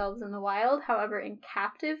themselves in the wild. However, in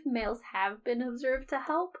captive, males have been observed to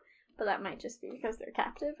help. But that might just be because they're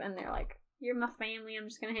captive and they're like, you're my family, I'm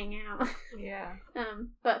just gonna hang out. Yeah.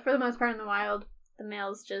 But for the most part in the wild, the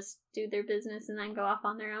males just do their business and then go off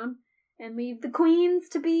on their own. And leave the queens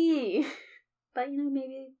to be. But,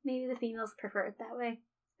 maybe the females prefer it that way.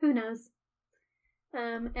 Who knows?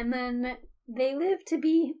 And then they live to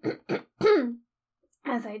be,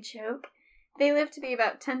 as I joke, they live to be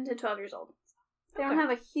about 10 to 12 years old. They don't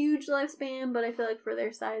have a huge lifespan, but I feel like for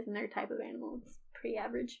their size and their type of animal, it's pretty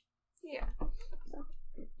average. Yeah. So,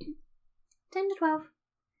 10 to 12.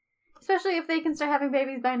 Especially if they can start having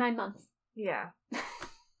babies by 9 months. Yeah.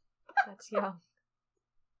 That's young.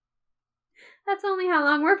 That's only how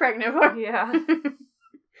long we're pregnant for. Yeah.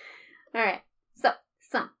 Alright, so,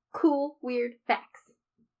 some cool, weird facts.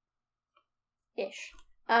 Ish.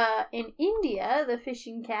 In India, the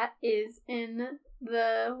fishing cat is in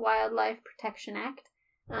the Wildlife Protection Act,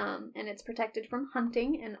 and it's protected from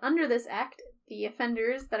hunting, and under this act, the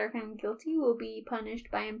offenders that are found guilty will be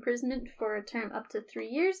punished by imprisonment for a term up to 3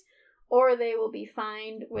 years, or they will be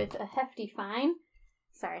fined with a hefty fine.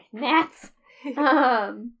 Sorry, gnats.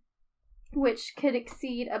 Which could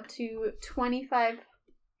exceed up to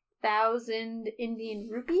 25,000 Indian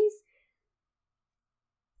rupees.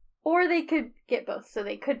 Or they could get both. So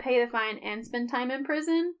they could pay the fine and spend time in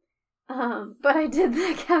prison. But I did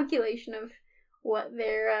the calculation of what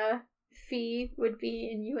their fee would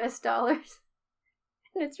be in US dollars.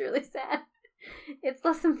 And it's really sad. It's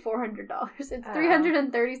less than $400. It's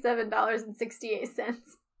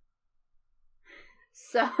 $337.68.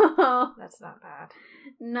 So that's not bad.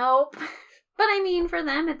 Nope. But I mean, for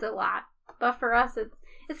them it's a lot. But for us it's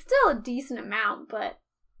still a decent amount, but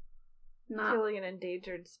not Killing an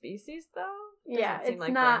endangered species though? Yeah, Doesn't seem it's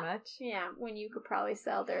like not very much. Yeah, when you could probably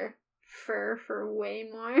sell their fur for way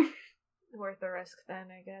more. Worth the risk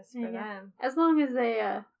then, I guess, for them. As long as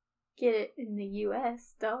they get it in the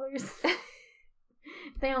US dollars.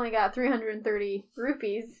 If they only got 330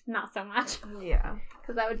 rupees, not so much. Yeah.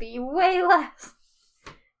 Because that would be way less.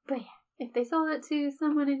 But yeah, if they sold it to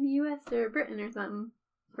someone in the US or Britain or something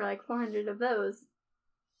for like 400 of those,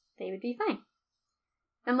 they would be fine.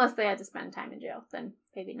 Unless they had to spend time in jail, then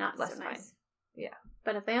maybe not Less so nice. fine. Yeah.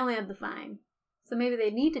 But if they only had the fine, so maybe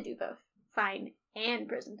they need to do both. Fine and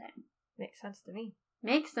prison time. Makes sense to me.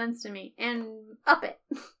 Makes sense to me. And up it.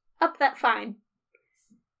 Up that fine.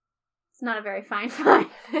 It's not a very fine fine.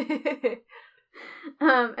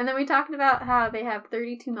 And then we talked about how they have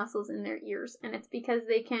 32 muscles in their ears, and it's because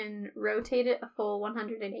they can rotate it a full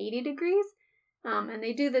 180 degrees. And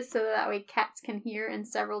they do this so that way cats can hear in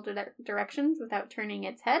several directions without turning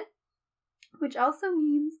its head. Which also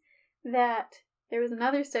means that there was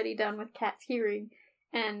another study done with cats' hearing,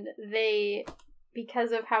 and they,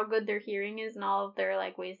 because of how good their hearing is and all of their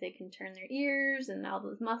like ways they can turn their ears and all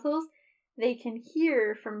those muscles, they can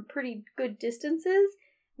hear from pretty good distances,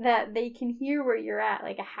 that they can hear where you're at.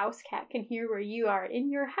 Like a house cat can hear where you are in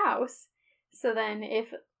your house. So then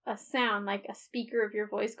if a sound, like a speaker of your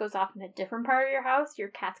voice, goes off in a different part of your house, your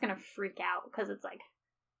cat's gonna freak out because it's like,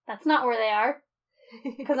 that's not where they are.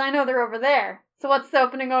 Because I know they're over there. So what's the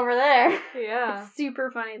opening over there? Yeah. It's super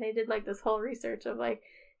funny. They did like this whole research of like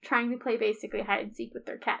trying to play basically hide and seek with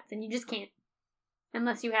their cats, and you just can't.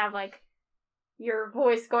 Unless you have like your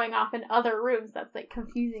voice going off in other rooms, that's like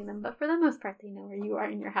confusing them. But for the most part, they know where you are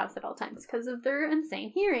in your house at all times because of their insane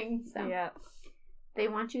hearing. So yeah. They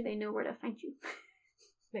want you, they know where to find you.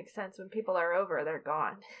 Makes sense. When people are over, they're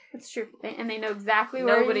gone. It's true. And they know exactly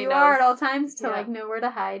where Nobody you knows. are at all times to Yeah. like know where to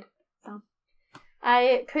hide. So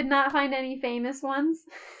I could not find any famous ones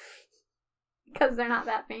because they're not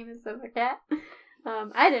that famous of a cat.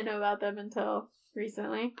 I didn't know about them until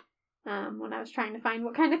recently when I was trying to find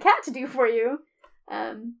what kind of cat to do for you.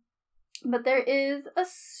 But there is a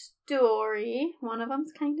story. One of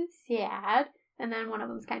them's kind of sad, and then one of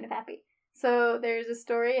them's kind of happy. So there's a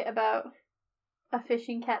story about a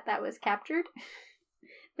fishing cat that was captured.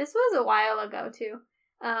 This was a while ago, too.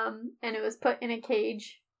 And it was put in a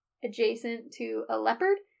cage adjacent to a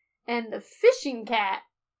leopard, and the fishing cat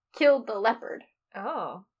killed the leopard.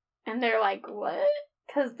 Oh. And they're like, what?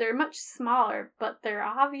 Because they're much smaller, but they're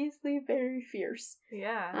obviously very fierce.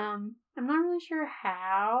 Yeah. I'm not really sure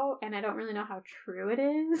how, and I don't really know how true it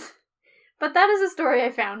is. But that is a story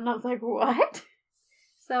I found, and I was like, what?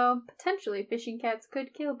 So, potentially, fishing cats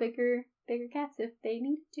could kill bigger cats if they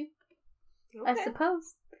needed to. Okay. I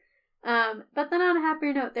suppose. But then on a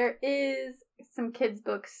happier note, there is some kids'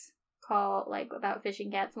 books about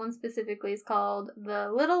fishing cats. One specifically is called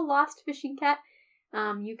The Little Lost Fishing Cat.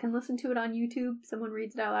 You can listen to it on YouTube. Someone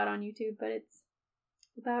reads it out loud on YouTube, but it's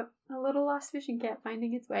about a little lost fishing cat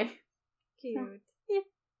finding its way. Cute. So, yeah,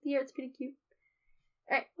 the art's pretty cute.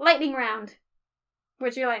 Alright, lightning round.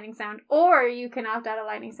 What's your lightning sound? Or you can opt out of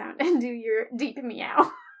lightning sound and do your deep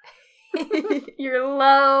meow. Your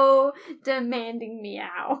low, demanding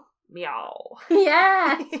meow. Meow.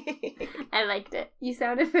 Yeah! I liked it. You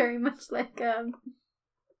sounded very much like,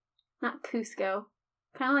 not Cusco.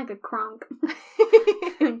 Kind of like a Kronk.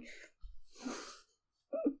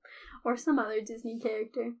 Or some other Disney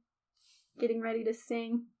character. Getting ready to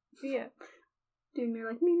sing. Yeah. Doing their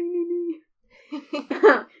like, me, me, me, me.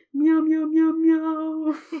 Meow, meow, meow,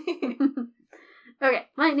 meow. Okay,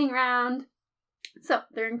 lightning round. So,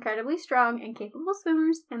 they're incredibly strong and capable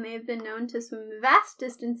swimmers, and they have been known to swim vast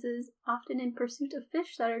distances, often in pursuit of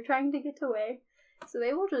fish that are trying to get away. So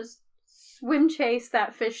they will just swim chase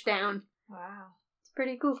that fish down. Wow. It's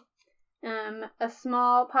pretty cool. A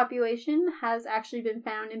small population has actually been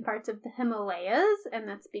found in parts of the Himalayas, and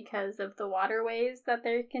that's because of the waterways that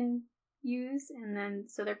they can use, and then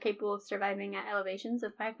so they're capable of surviving at elevations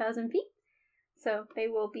of 5,000 feet. So they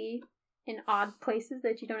will be in odd places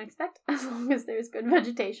that you don't expect, as long as there's good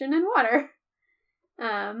vegetation and water.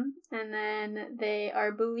 And then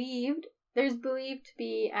there's believed to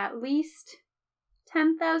be at least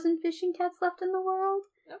 10,000 fishing cats left in the world.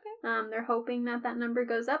 Okay. They're hoping that number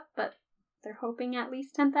goes up, but they're hoping at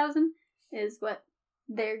least 10,000 is what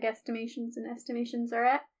their guesstimations and estimations are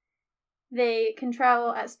at. They can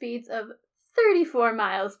travel at speeds of 34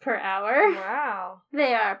 miles per hour. Wow.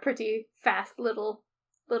 They are pretty fast little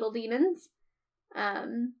demons.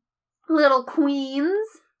 Little queens.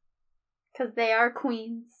 Because they are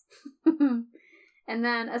queens. And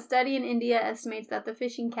then a study in India estimates that the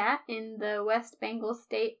fishing cat in the West Bengal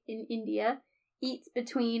state in India eats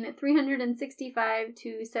between 365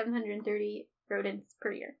 to 730 rodents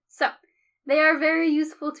per year. So, they are very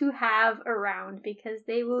useful to have around because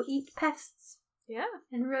they will eat pests. Yeah.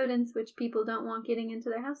 And rodents, which people don't want getting into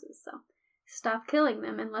their houses. So, stop killing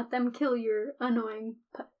them and let them kill your annoying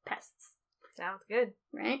pests. Sounds good.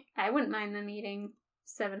 Right? I wouldn't mind them eating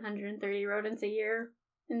 730 rodents a year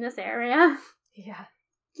in this area. Yeah.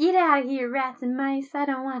 Get out of here, rats and mice. I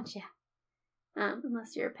don't want you.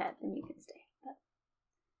 Unless you're a pet, then you can stay.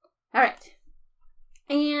 Alright.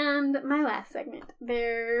 And my last segment.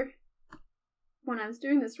 When I was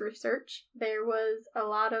doing this research, there was a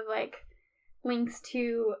lot of, links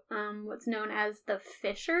to what's known as the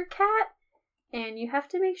Fisher cat. And you have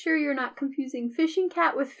to make sure you're not confusing fishing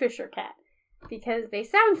cat with Fisher cat. Because they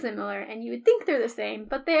sound similar, and you would think they're the same,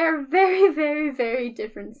 but they are very, very, very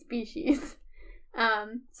different species.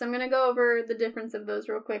 So I'm going to go over the difference of those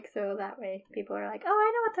real quick, so that way people are like, oh,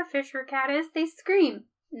 I know what the Fisher cat is. They scream.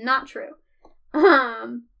 Not true.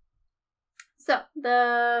 So,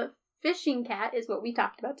 the fishing cat is what we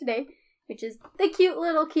talked about today, which is the cute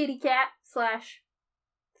little kitty cat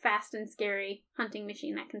 / fast and scary hunting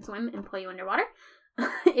machine that can swim and pull you underwater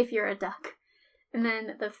if you're a duck. And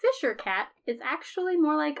then the Fisher cat is actually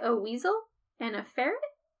more like a weasel and a ferret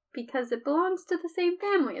because it belongs to the same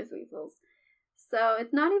family as weasels. So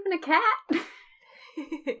it's not even a cat.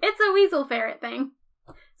 It's a weasel ferret thing.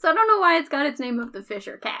 So I don't know why it's got its name of the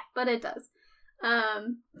Fisher cat, but it does.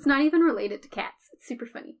 It's not even related to cats. It's super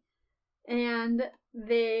funny. And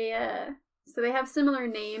they have similar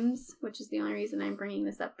names, which is the only reason I'm bringing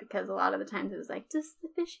this up, because a lot of the times it was like, does the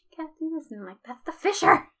fishing cat do this? And I'm like, that's the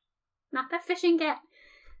Fisher, not the fishing cat.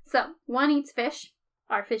 So, one eats fish.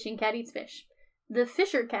 Our fishing cat eats fish. The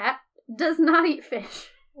Fisher cat does not eat fish.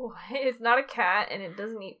 What? It's not a cat and it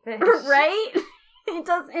doesn't eat fish. Right? It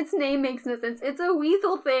does. Its name makes no sense. It's a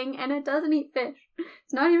weasel thing and it doesn't eat fish.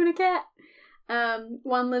 It's not even a cat.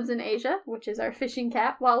 One lives in Asia, which is our fishing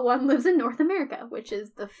cat, while one lives in North America, which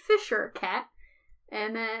is the Fisher cat.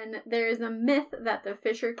 And then there is a myth that the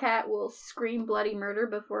Fisher cat will scream bloody murder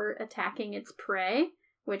before attacking its prey,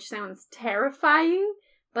 which sounds terrifying,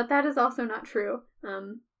 but that is also not true,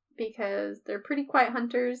 because they're pretty quiet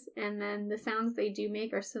hunters, and then the sounds they do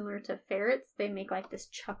make are similar to ferrets. They make like this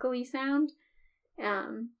chuckly sound,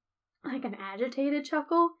 like an agitated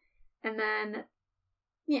chuckle, and then,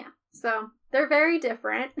 yeah, so they're very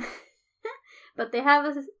different, but they have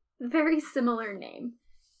a very similar name.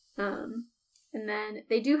 And then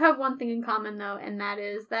they do have one thing in common, though, and that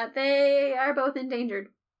is that they are both endangered.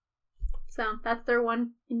 So that's their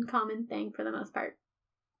one in common thing for the most part.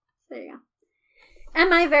 So there you go. And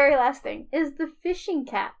my very last thing is the fishing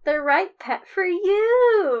cat, the right pet for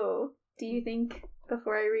you. Do you think,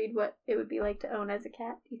 before I read what it would be like to own as a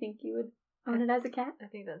cat, do you think you would own it as a cat? I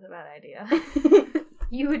think that's a bad idea.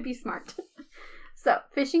 You would be smart. So,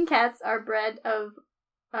 fishing cats are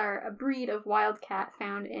a breed of wild cat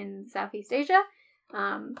found in Southeast Asia.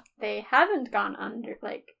 They haven't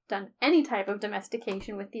done any type of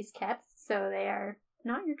domestication with these cats, so they are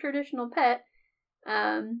not your traditional pet.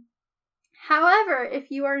 However,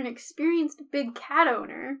 if you are an experienced big cat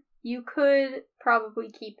owner, you could probably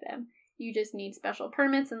keep them. You just need special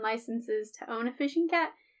permits and licenses to own a fishing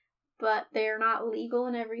cat, but they are not legal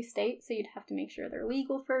in every state, so you'd have to make sure they're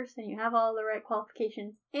legal first, and you have all the right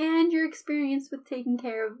qualifications, and you're experienced with taking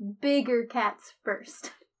care of bigger cats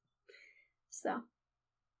first. So,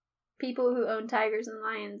 people who own tigers and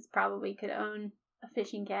lions probably could own a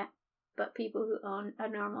fishing cat, but people who own a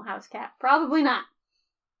normal house cat, probably not.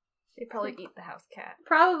 They probably eat the house cat.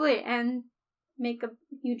 Probably, and make a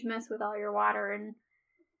huge mess with all your water, and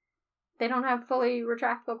they don't have fully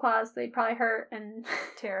retractable claws, they'd probably hurt, and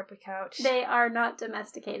tear up a couch. They are not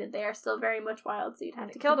domesticated. They are still very much wild, so you'd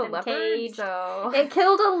have to keep them caged. It killed a leopard, caged. so... It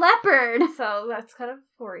killed a leopard! So that's kind of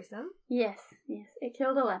worrisome. Yes, it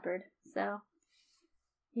killed a leopard, so...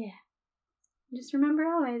 Yeah. Just remember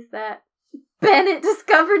always that Bennett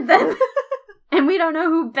discovered them! And we don't know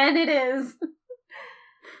who Bennett is.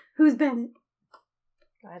 Who's Bennett?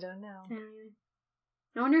 I don't know.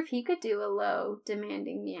 I wonder if he could do a low,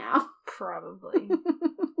 demanding meow. Probably.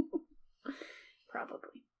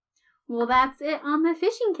 Probably. Well, that's it on the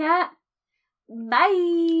fishing cat.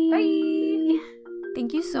 Bye! Bye!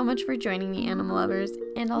 Thank you so much for joining me, animal lovers,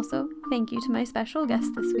 and also thank you to my special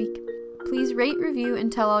guest this week. Please rate, review,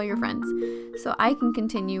 and tell all your friends so I can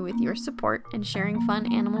continue with your support and sharing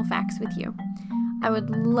fun animal facts with you. I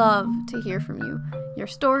would love to hear from you, your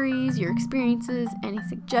stories, your experiences, any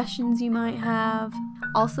suggestions you might have.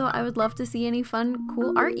 Also, I would love to see any fun,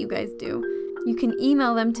 cool art you guys do. You can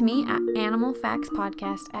email them to me at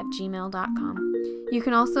animalfactspodcast@gmail.com. You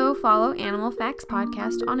can also follow Animal Facts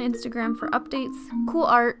Podcast on Instagram for updates, cool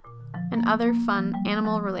art, and other fun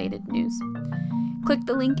animal-related news. Click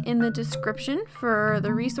the link in the description for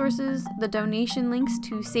the resources, the donation links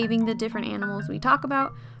to saving the different animals we talk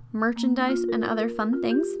about, merchandise, and other fun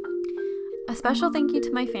things. A special thank you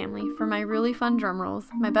to my family for my really fun drum rolls,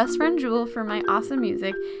 my best friend Jewel for my awesome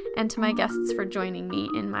music, and to my guests for joining me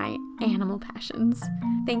in my animal passions.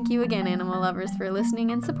 Thank you again, animal lovers, for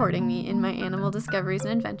listening and supporting me in my animal discoveries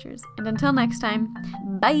and adventures. And until next time,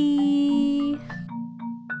 bye! You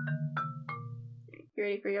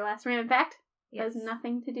ready for your last random fact? Yes. Has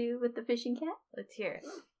nothing to do with the fishing cat. Let's hear it.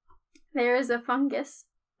 There is a fungus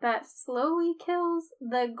that slowly kills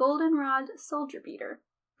the goldenrod soldier beetle.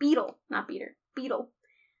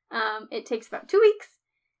 It takes about 2 weeks.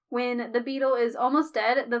 When the beetle is almost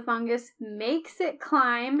dead, the fungus makes it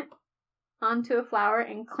climb onto a flower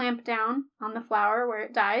and clamp down on the flower where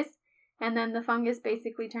it dies, and then the fungus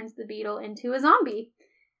basically turns the beetle into a zombie.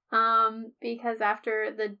 Because after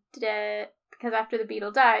the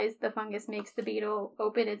beetle dies, the fungus makes the beetle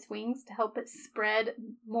open its wings to help it spread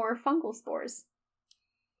more fungal spores.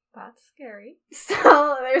 That's scary.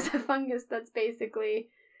 So there's a fungus that's basically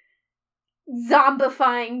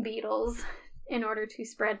zombifying beetles in order to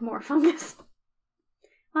spread more fungus.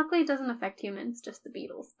 Luckily, it doesn't affect humans, just the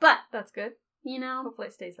beetles. But, That's good. you know, Hopefully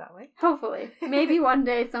it stays that way. hopefully. Maybe one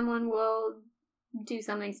day someone will do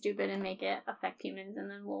something stupid and make it affect humans, and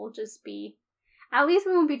then we'll just be... At least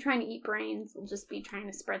we won't be trying to eat brains. We'll just be trying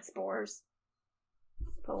to spread spores.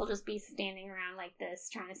 But we'll just be standing around like this,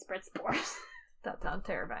 trying to spread spores. That sounds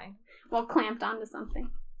terrifying. Well, clamped onto something.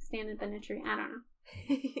 Standing up in a tree. I don't know.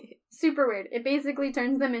 Super weird. It basically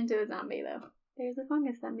turns them into a zombie, though. There's a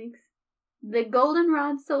fungus that makes the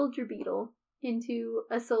goldenrod soldier beetle into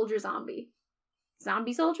a soldier zombie.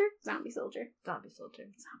 Zombie soldier? Zombie soldier. Zombie soldier.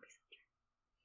 Zombie soldier.